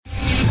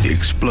The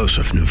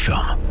explosive new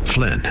film,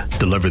 Flynn,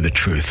 deliver the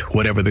truth,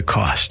 whatever the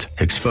cost,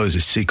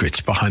 exposes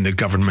secrets behind the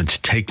government's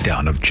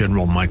takedown of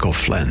General Michael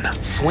Flynn.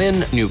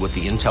 Flynn knew what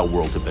the intel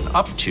world had been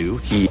up to.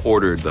 He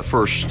ordered the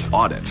first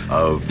audit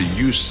of the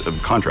use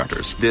of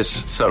contractors.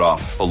 This set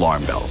off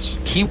alarm bells.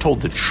 He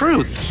told the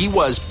truth. He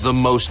was the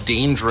most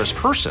dangerous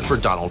person for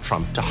Donald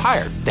Trump to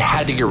hire. They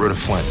had to get rid of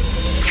Flynn.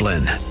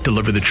 Flynn,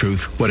 deliver the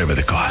truth, whatever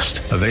the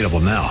cost. Available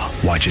now.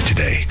 Watch it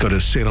today. Go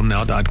to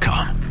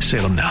salemnow.com.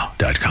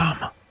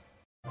 salemnow.com.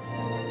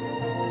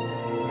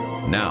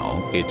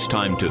 Now it's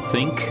time to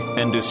think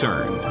and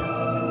discern.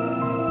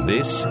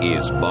 This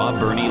is Bob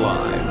Burney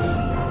Live.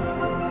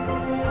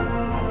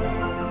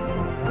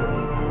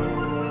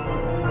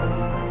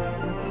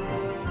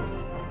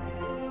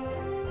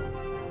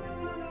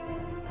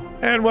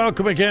 And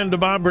welcome again to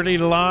Bob Burney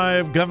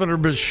Live. Governor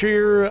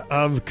Beshear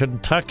of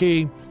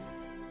Kentucky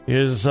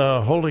is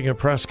holding a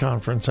press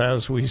conference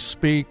as we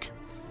speak.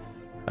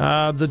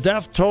 The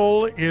death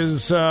toll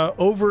is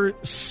over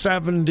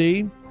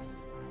 70.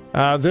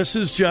 This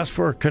is just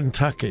for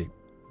Kentucky.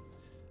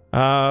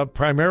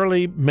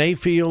 Primarily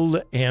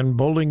Mayfield and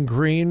Bowling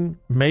Green.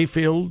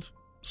 Mayfield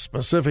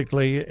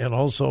specifically, and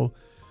also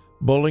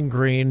Bowling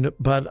Green.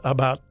 But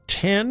about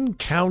 10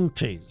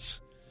 counties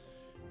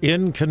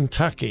in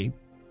Kentucky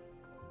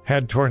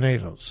had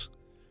tornadoes.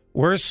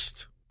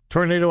 Worst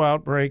tornado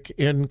outbreak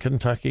in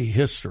Kentucky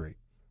history.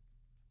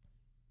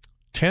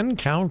 10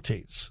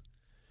 counties.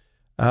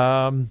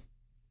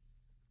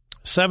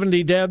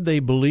 70 dead. They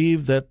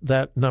believe that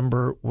that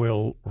number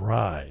will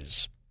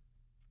rise.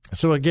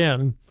 So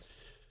again,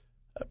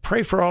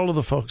 pray for all of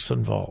the folks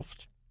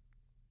involved.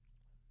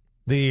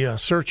 The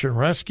search and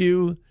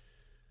rescue,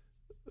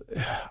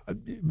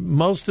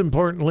 most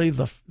importantly,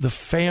 the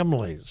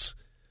families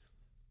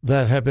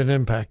that have been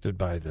impacted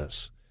by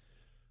this.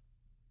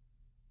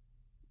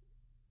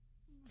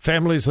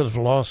 Families that have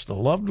lost a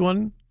loved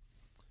one,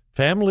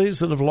 families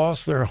that have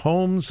lost their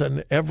homes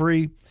and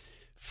every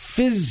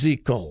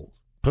physical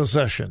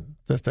possession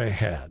that they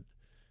had.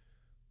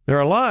 They're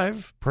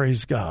alive,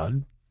 praise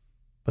God,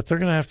 but they're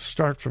going to have to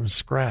start from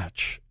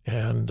scratch.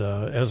 And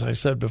as I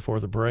said before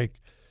the break,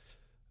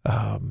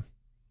 it'll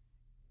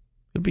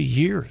be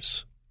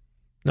years,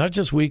 not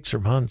just weeks or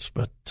months,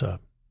 but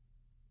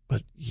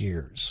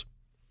years.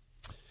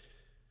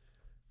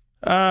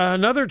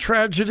 Another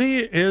tragedy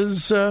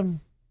is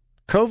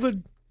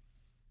COVID.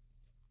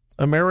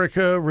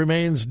 America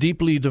remains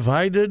deeply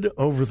divided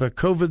over the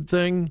COVID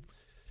thing.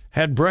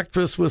 Had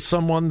breakfast with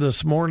someone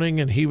this morning,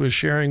 and he was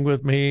sharing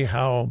with me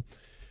how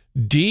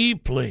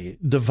deeply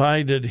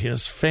divided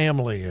his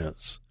family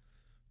is.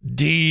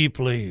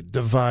 Deeply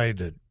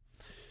divided.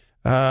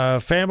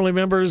 Family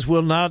members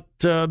will not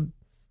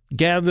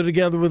gather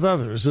together with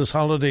others this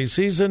holiday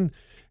season.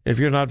 If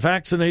you're not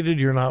vaccinated,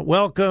 you're not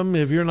welcome.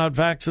 If you're not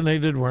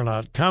vaccinated, we're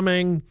not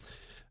coming.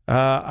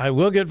 I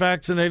will get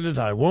vaccinated.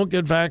 I won't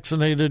get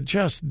vaccinated.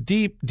 Just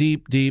deep,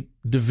 deep, deep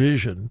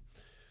division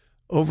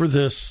over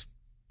this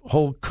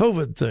whole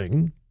COVID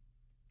thing.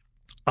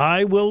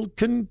 I will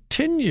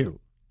continue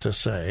to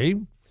say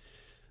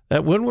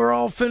that when we're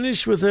all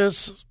finished with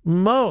this,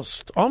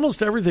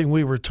 almost everything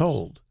we were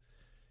told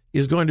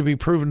is going to be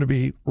proven to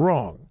be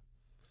wrong.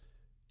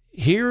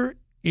 Here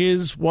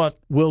is what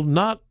will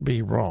not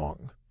be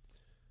wrong.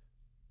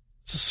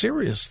 It's a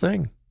serious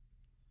thing.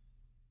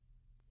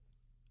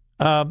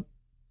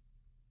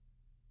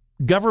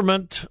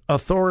 Government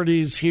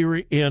authorities here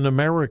in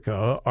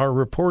America are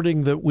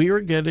reporting that we are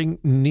getting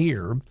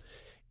near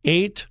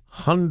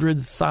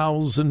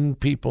 800,000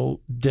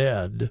 people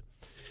dead.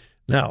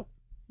 Now,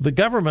 the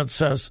government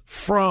says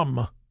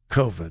from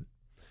COVID.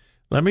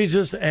 Let me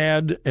just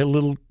add a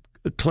little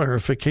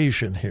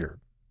clarification here.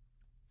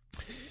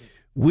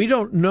 We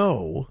don't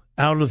know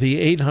out of the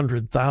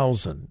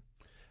 800,000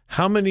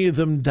 how many of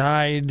them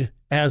died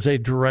as a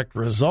direct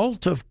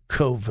result of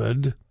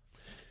COVID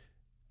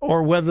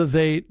or whether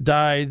they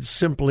died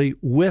simply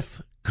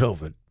with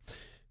COVID.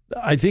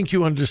 I think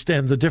you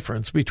understand the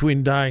difference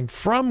between dying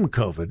from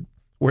COVID,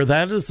 where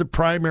that is the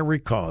primary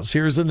cause.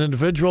 Here's an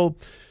individual,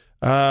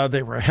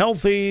 they were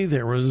healthy,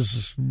 there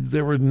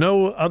were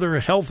no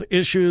other health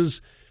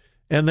issues,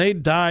 and they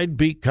died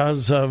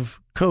because of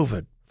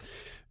COVID.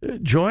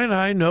 Joy and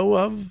I know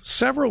of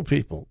several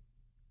people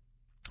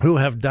who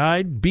have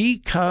died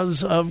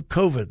because of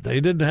COVID. They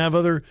didn't have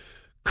other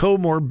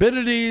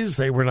comorbidities.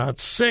 They were not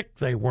sick.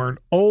 They weren't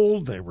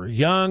old. They were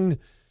young.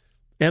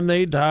 And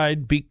they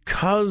died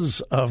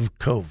because of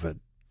COVID.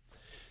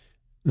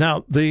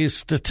 Now, the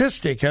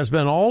statistic has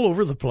been all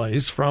over the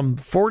place, from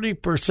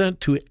 40%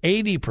 to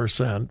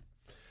 80%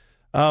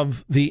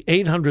 of the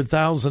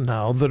 800,000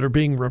 now that are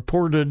being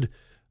reported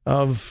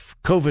of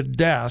COVID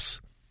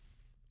deaths.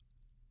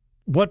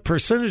 What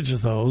percentage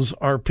of those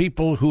are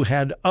people who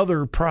had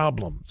other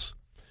problems?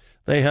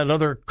 They had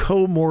other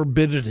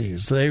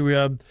comorbidities.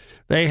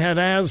 They had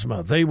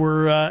asthma. They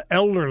were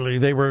elderly.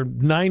 They were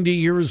 90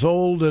 years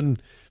old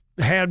and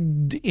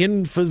had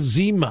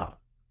emphysema,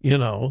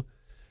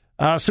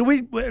 So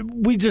we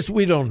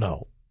don't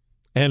know.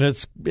 And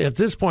it's at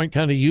this point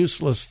kind of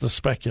useless to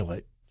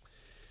speculate.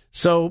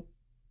 So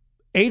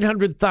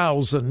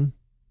 800,000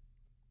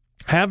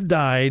 have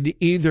died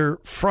either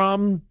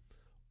from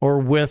or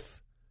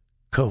with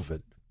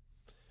COVID.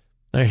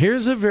 Now,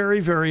 here's a very,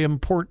 very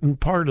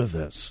important part of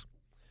this.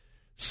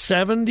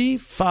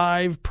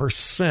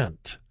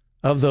 75%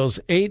 of those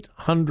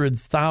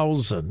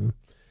 800,000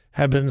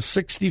 have been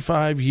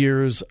 65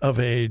 years of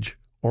age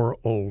or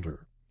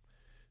older.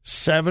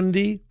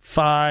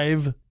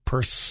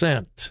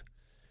 75%.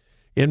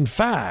 In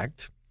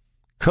fact,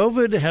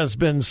 COVID has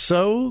been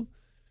so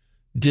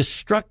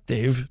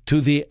destructive to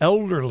the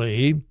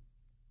elderly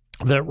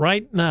that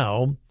right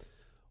now,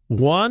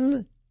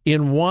 1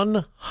 in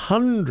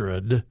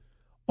 100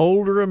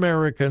 older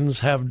Americans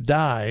have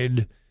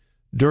died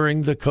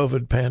during the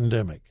COVID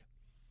pandemic.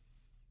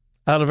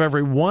 Out of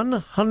every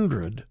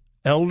 100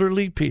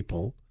 elderly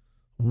people,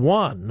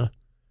 1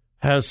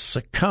 has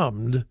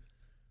succumbed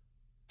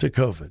to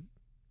COVID.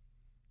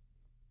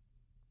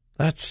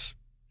 That's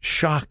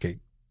shocking.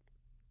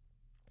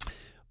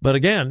 But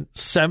again,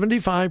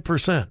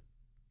 75%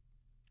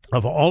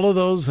 of all of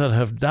those that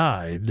have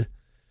died,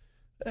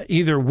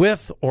 either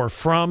with or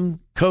from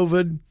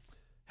COVID,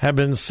 have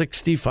been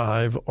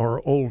 65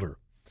 or older,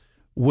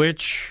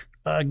 which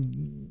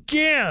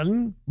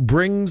again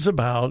brings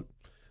about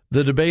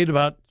the debate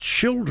about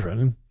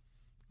children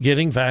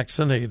getting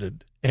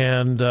vaccinated.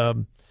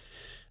 And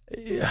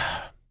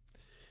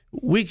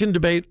we can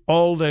debate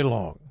all day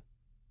long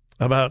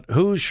about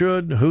who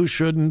should, who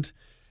shouldn't.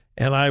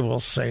 And I will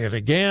say it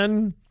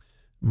again.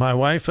 My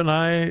wife and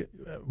I,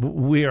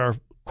 we are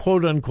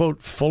quote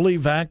unquote fully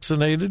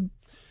vaccinated.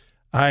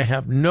 I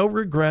have no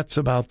regrets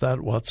about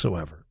that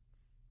whatsoever.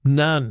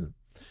 None.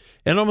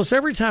 And almost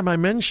every time I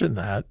mention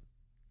that,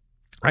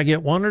 I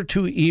get 1 or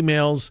 2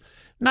 emails,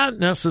 not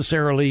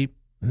necessarily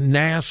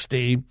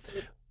nasty,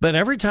 but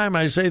every time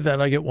I say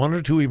that, I get 1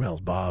 or 2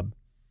 emails. Bob,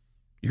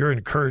 you're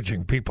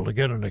encouraging people to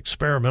get an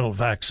experimental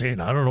vaccine.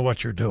 I don't know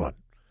what you're doing.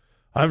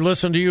 I've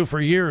listened to you for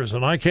years,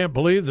 and I can't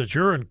believe that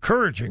you're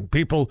encouraging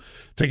people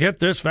to get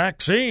this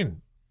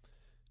vaccine.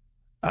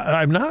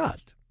 I'm not.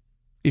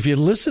 If you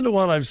listen to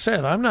what I've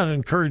said, I'm not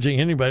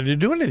encouraging anybody to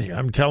do anything.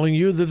 I'm telling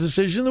you the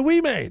decision that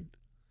we made.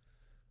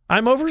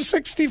 I'm over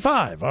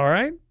 65, all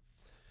right?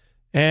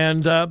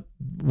 And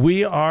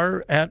we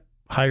are at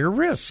higher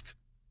risk.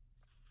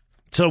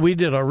 So we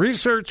did our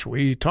research.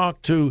 We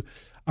talked to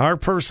our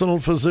personal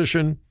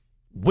physician.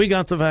 We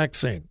got the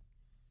vaccine.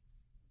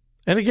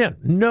 And again,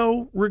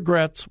 no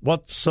regrets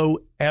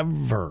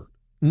whatsoever.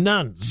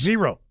 None.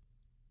 Zero.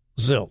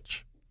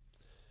 Zilch.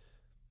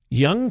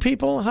 Young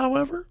people,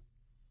 however,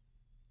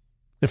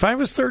 if I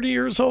was 30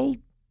 years old,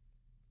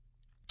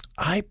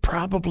 I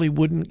probably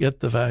wouldn't get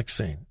the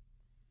vaccine.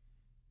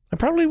 I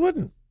probably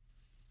wouldn't.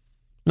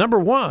 Number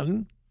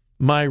one,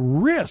 my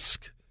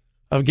risk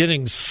of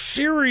getting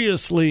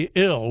seriously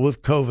ill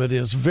with COVID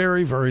is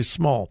very, very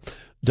small.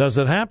 Does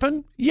it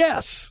happen?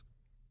 Yes,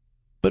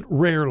 but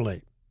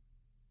rarely.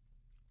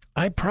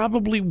 I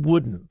probably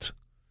wouldn't.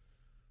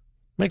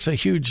 Makes a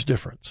huge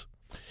difference.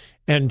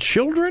 And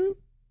children,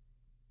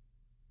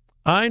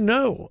 I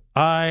know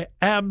I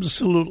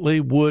absolutely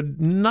would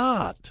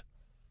not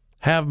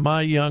have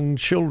my young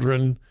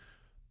children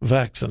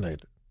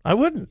vaccinated. I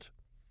wouldn't.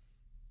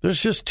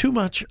 There's just too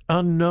much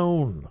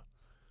unknown.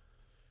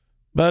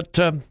 But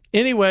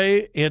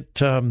anyway,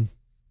 it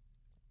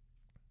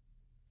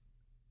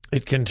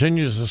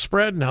continues to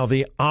spread. Now,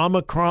 the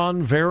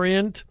Omicron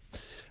variant,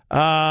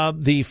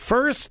 the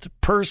first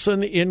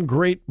person in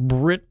Great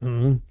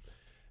Britain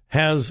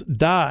has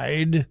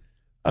died,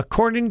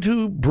 according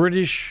to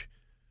British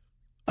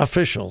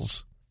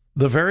officials,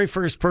 the very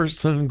first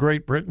person in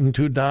Great Britain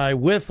to die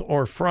with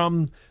or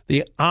from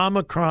the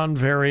Omicron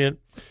variant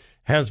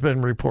has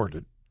been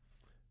reported.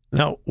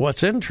 Now,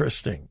 what's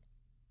interesting,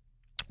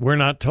 we're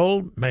not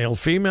told male,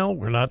 female.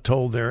 We're not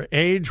told their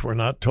age. We're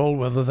not told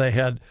whether they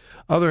had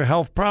other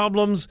health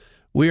problems.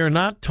 We are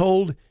not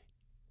told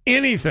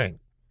anything,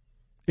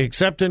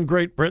 except in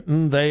Great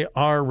Britain, they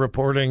are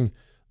reporting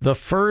the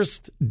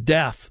first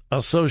death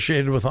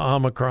associated with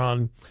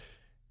Omicron.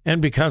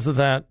 And because of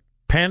that,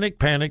 panic.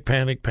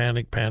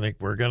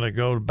 We're going to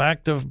go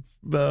back to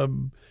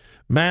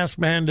mask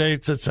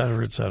mandates, et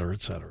cetera, et cetera,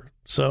 et cetera.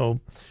 So,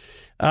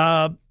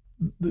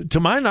 to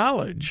my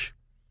knowledge,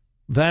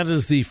 that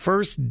is the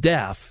first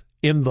death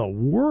in the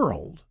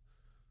world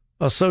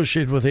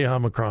associated with the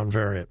Omicron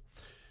variant.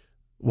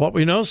 What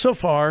we know so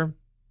far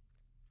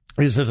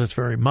is that it's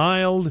very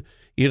mild.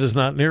 It is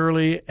not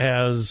nearly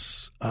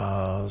as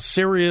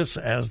serious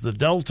as the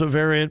Delta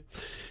variant.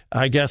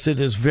 I guess it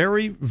is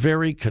very,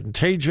 very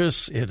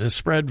contagious. It is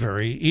spread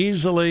very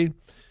easily,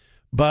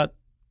 but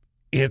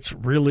it's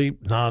really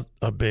not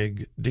a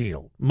big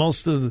deal.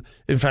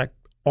 In fact,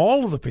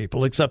 all of the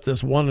people, except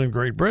this one in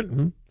Great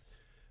Britain,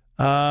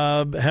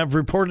 have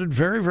reported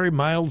very, very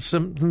mild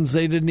symptoms.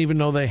 They didn't even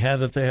know they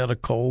had it. They had a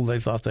cold. They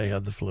thought they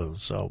had the flu.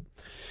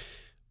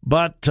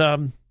 But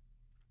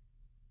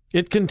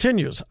it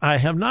continues. I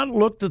have not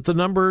looked at the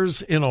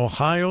numbers in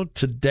Ohio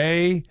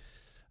today.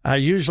 I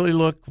usually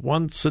look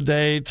once a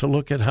day to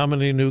look at how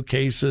many new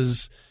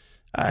cases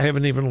I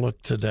haven't even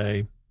looked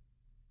today.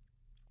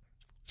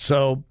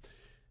 So,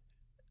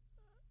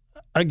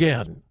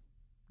 again,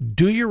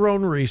 do your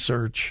own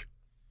research.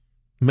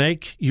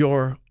 Make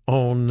your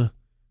own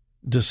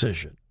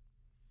decision.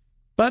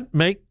 But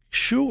make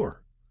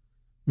sure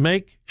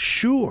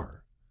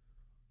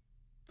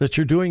that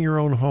you're doing your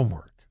own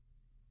homework.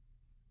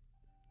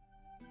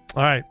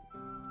 All right.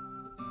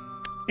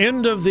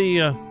 End of the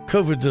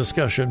COVID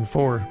discussion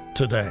for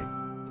today.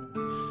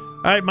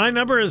 All right, my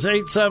number is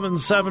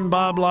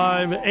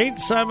 877-BOB-LIVE,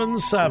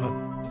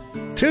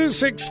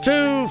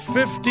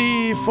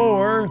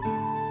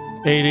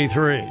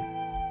 877-262-5483.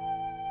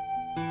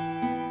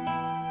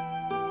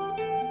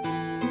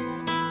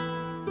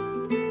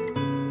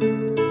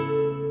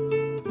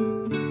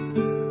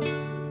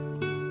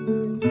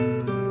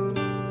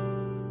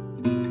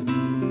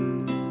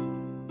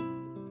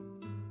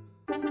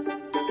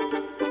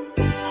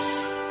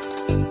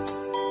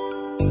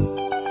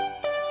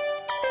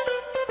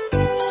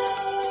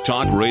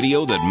 Talk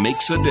radio that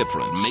makes a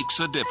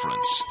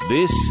difference.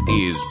 This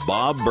is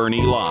Bob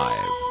Burney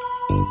Live.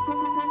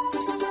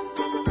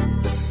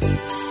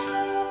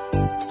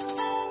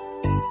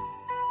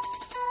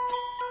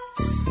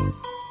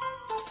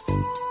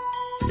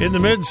 In the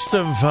midst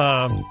of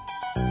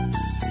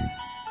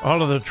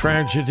all of the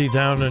tragedy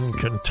down in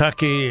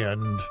Kentucky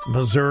and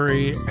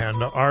Missouri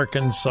and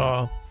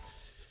Arkansas,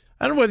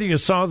 I don't know whether you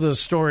saw this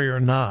story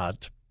or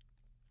not,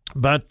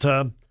 but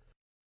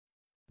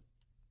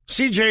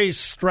C.J.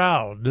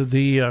 Stroud,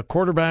 the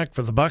quarterback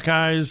for the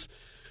Buckeyes,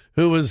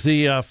 who was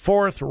the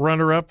fourth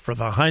runner-up for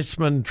the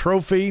Heisman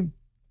Trophy,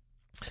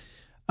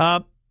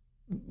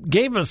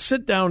 gave a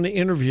sit-down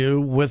interview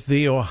with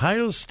the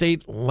Ohio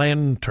State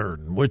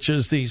Lantern, which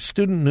is the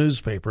student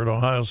newspaper at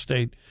Ohio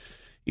State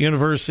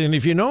University. And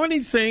if you know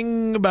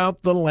anything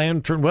about the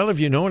Lantern, well, if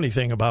you know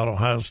anything about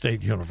Ohio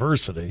State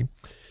University,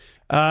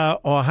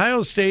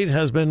 Ohio State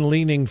has been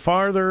leaning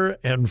farther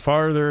and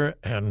farther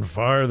and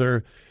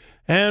farther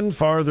and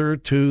farther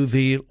to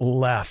the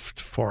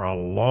left for a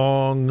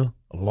long,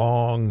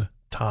 long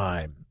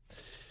time.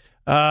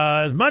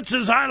 As much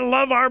as I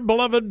love our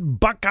beloved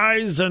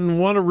Buckeyes and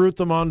want to root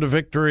them on to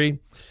victory,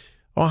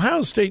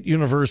 Ohio State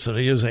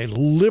University is a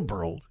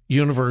liberal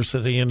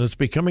university, and it's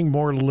becoming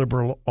more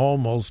liberal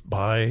almost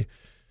by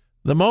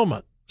the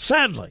moment,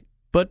 sadly.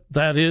 But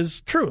that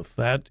is truth.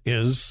 That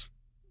is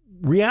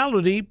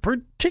reality,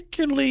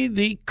 particularly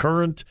the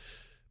current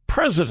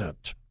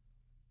president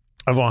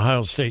of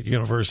Ohio State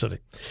University.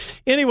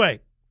 Anyway,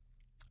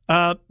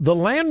 the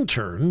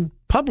Lantern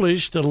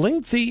published a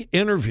lengthy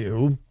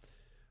interview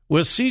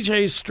with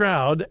C.J.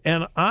 Stroud,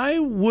 and I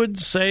would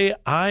say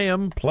I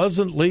am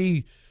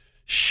pleasantly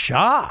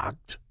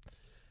shocked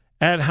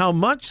at how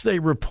much they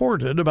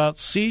reported about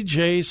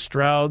C.J.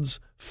 Stroud's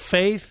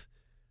faith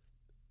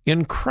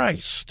in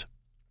Christ.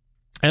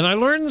 And I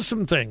learned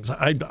some things.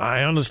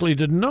 I honestly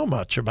didn't know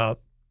much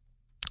about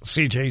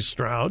C.J.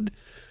 Stroud.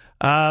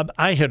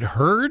 I had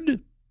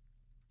heard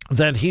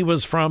that he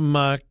was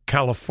from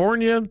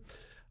California.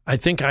 I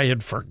think I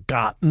had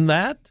forgotten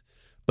that.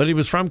 But he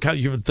was from,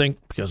 you would think,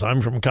 because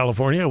I'm from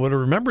California, I would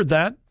have remembered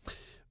that.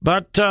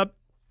 But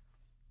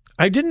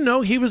I didn't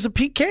know he was a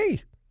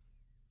PK.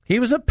 He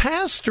was a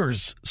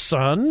pastor's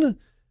son.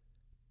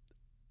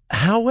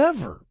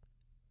 However,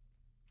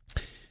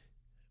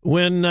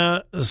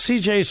 when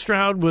C.J.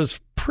 Stroud was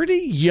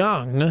pretty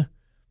young,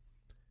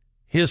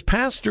 his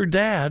pastor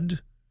dad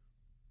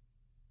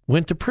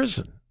went to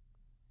prison.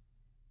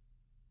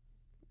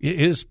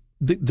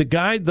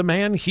 The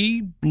man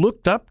he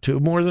looked up to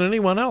more than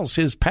anyone else,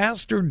 his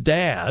pastor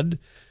dad,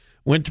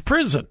 went to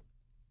prison.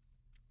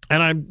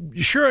 And I'm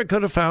sure I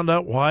could have found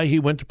out why he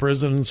went to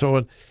prison and so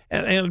on.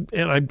 And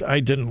I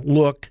didn't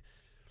look.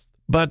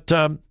 But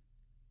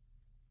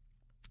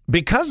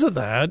because of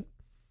that,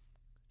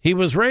 he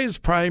was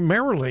raised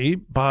primarily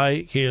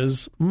by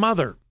his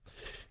mother.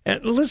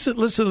 And listen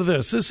to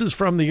this. This is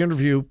from the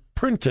interview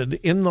printed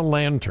in the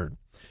Lantern.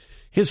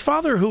 His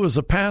father, who was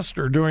a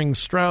pastor during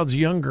Stroud's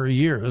younger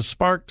years,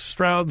 sparked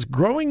Stroud's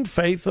growing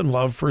faith and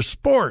love for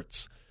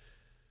sports.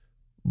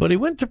 But he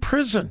went to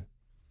prison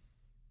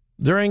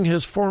during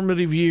his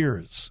formative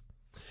years.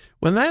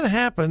 When that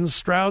happened,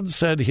 Stroud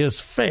said his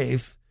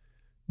faith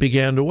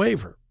began to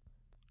waver.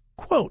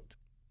 Quote,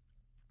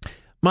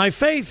 "My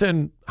faith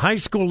in high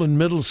school and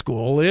middle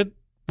school, it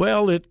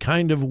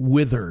kind of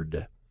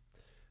withered.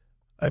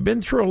 I've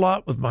been through a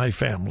lot with my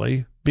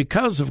family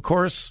because, of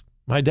course,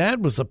 my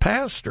dad was a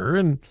pastor,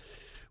 and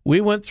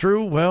we went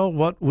through,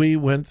 what we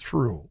went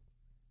through."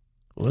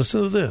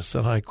 Listen to this,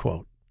 and I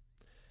quote,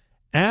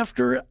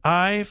 "After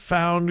I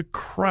found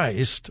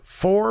Christ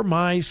for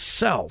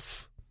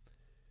myself,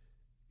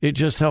 it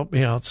just helped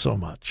me out so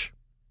much."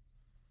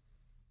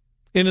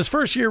 In his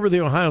first year with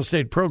the Ohio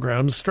State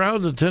program,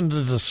 Stroud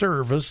attended a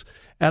service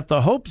at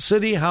the Hope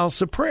City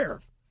House of Prayer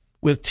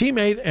with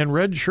teammate and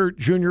redshirt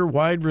junior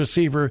wide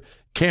receiver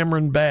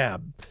Cameron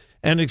Babb,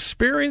 an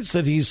experience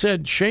that he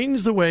said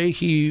changed the way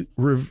he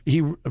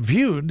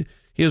viewed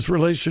his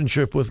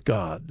relationship with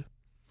God.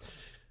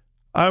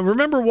 I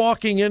remember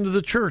walking into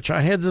the church.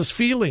 I had this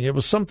feeling. It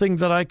was something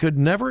that I could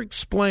never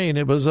explain.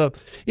 It was a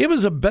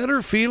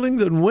better feeling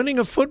than winning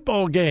a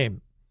football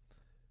game.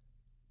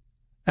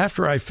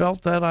 After I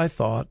felt that, I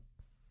thought,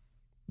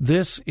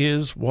 this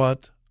is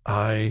what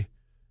I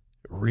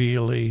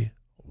really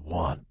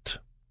want.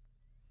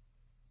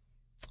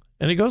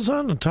 And he goes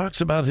on and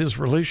talks about his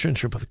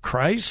relationship with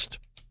Christ,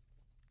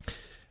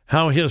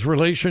 how his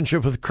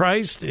relationship with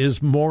Christ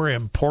is more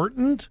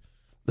important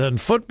than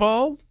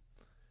football.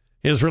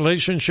 His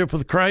relationship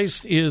with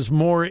Christ is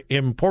more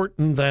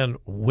important than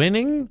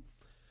winning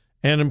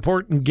an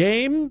important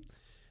game.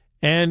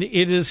 And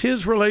it is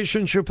his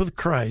relationship with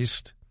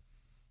Christ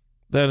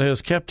that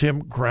has kept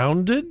him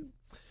grounded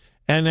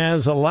and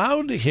has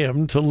allowed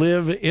him to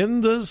live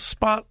in the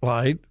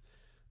spotlight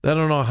that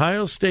an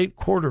Ohio State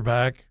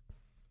quarterback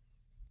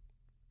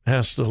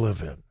has to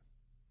live in.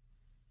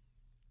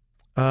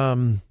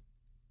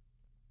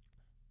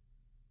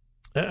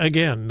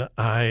 Again,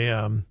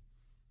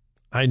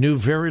 I knew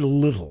very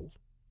little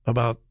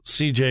about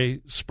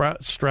C.J.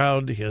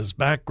 Stroud, his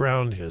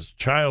background, his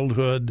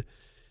childhood,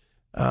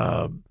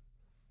 but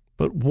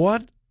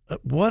what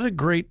a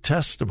great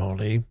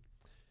testimony.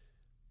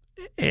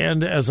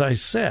 And as I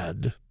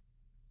said,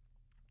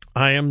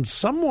 I am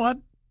somewhat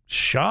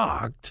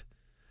shocked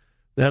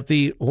that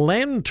the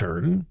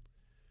Lantern,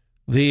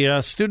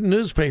 the student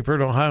newspaper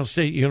at Ohio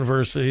State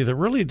University that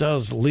really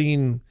does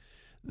lean,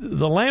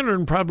 the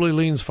Lantern probably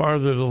leans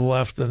farther to the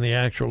left than the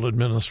actual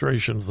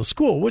administration of the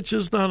school, which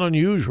is not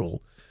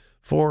unusual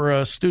for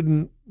a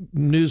student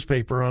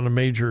newspaper on a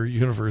major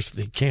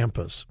university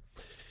campus.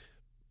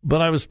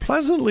 But I was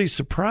pleasantly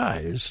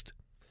surprised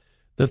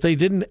that they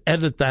didn't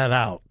edit that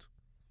out.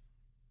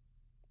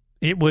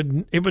 It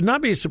would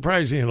not be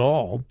surprising at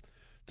all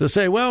to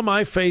say, well,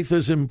 my faith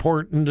is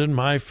important and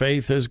my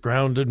faith has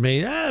grounded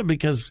me,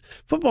 because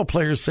football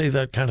players say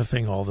that kind of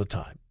thing all the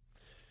time.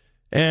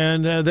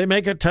 And they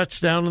make a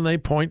touchdown and they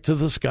point to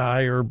the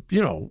sky or,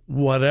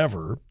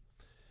 whatever.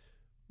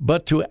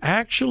 But to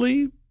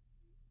actually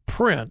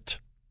print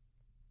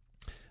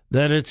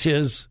that it's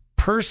his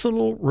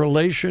personal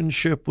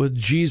relationship with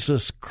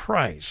Jesus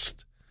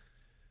Christ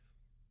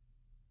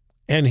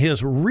and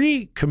his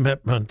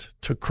recommitment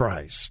to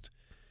Christ,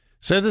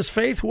 said his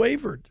faith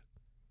wavered.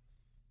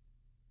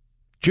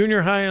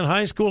 Junior high and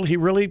high school,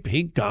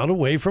 he got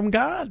away from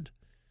God.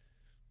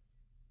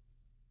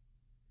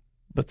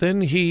 But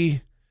then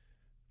he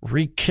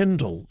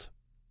rekindled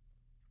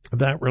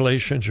that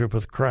relationship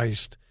with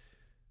Christ,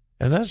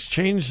 and that's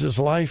changed his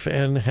life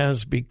and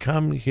has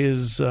become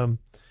his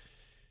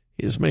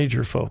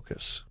major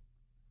focus.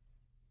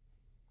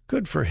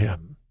 Good for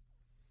him.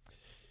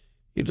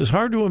 It is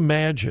hard to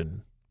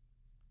imagine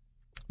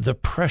the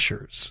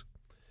pressures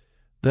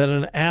that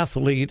an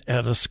athlete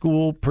at a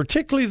school,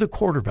 particularly the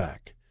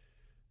quarterback,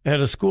 at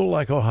a school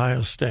like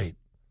Ohio State,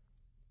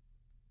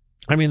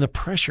 I mean, the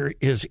pressure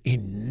is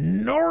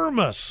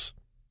enormous.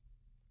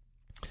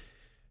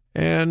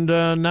 And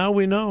now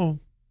we know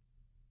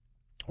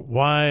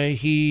why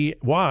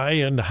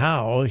and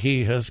how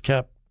he has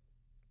kept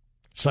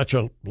such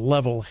a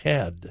level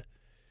head.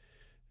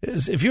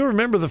 If you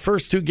remember the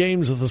first two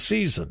games of the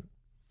season,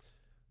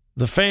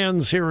 the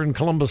fans here in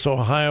Columbus,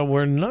 Ohio,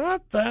 were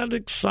not that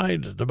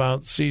excited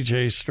about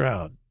C.J.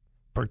 Stroud,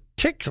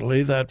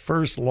 particularly that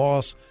first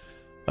loss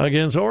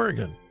against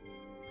Oregon.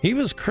 He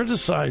was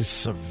criticized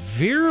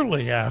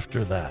severely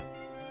after that.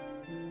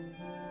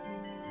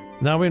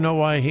 Now we know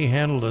why he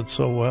handled it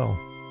so well.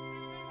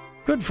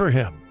 Good for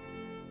him.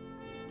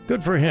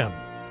 Good for him.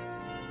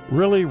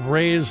 Really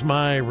raised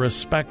my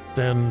respect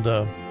and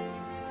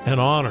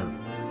honor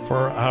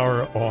for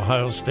our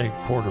Ohio State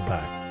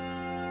quarterback.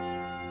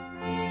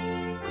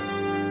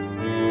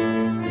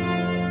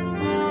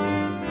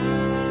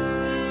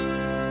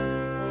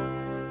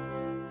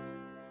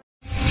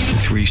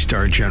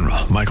 Three-star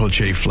General Michael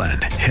J.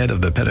 Flynn, head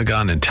of the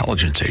Pentagon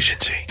Intelligence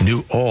Agency,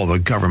 knew all the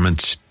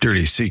government's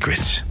dirty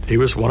secrets. He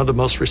was one of the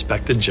most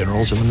respected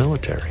generals in the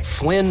military.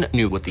 Flynn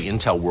knew what the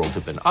intel world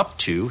had been up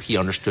to. He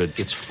understood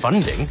its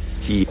funding.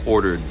 He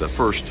ordered the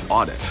first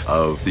audit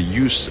of the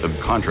use of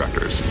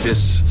contractors.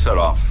 This set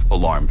off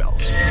alarm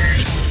bells.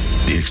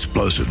 The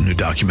explosive new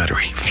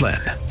documentary, Flynn,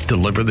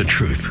 Deliver the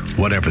Truth,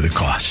 Whatever the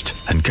Cost,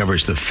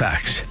 uncovers the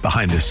facts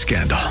behind this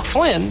scandal.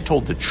 Flynn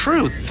told the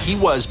truth. He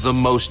was the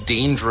most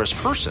dangerous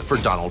person for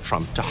Donald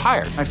Trump to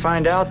hire. I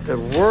find out the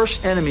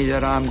worst enemy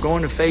that I'm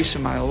going to face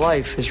in my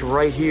life is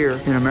right here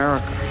in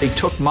America. They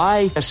took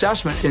my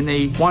assessment and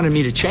they wanted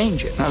me to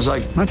change it. And I was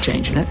like, I'm not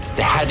changing it.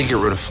 They had to get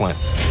rid of Flynn.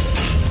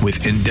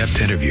 With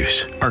in-depth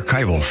interviews,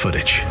 archival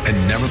footage, and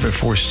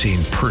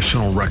never-before-seen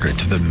personal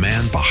records of the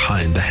man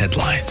behind the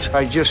headlines.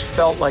 I just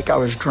felt like I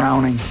was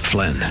drowning.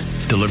 Flynn,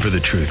 Deliver the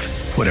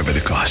Truth, Whatever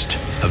the Cost.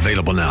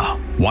 Available now.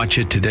 Watch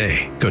it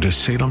today. Go to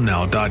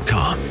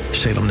salemnow.com.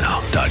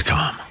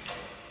 salemnow.com.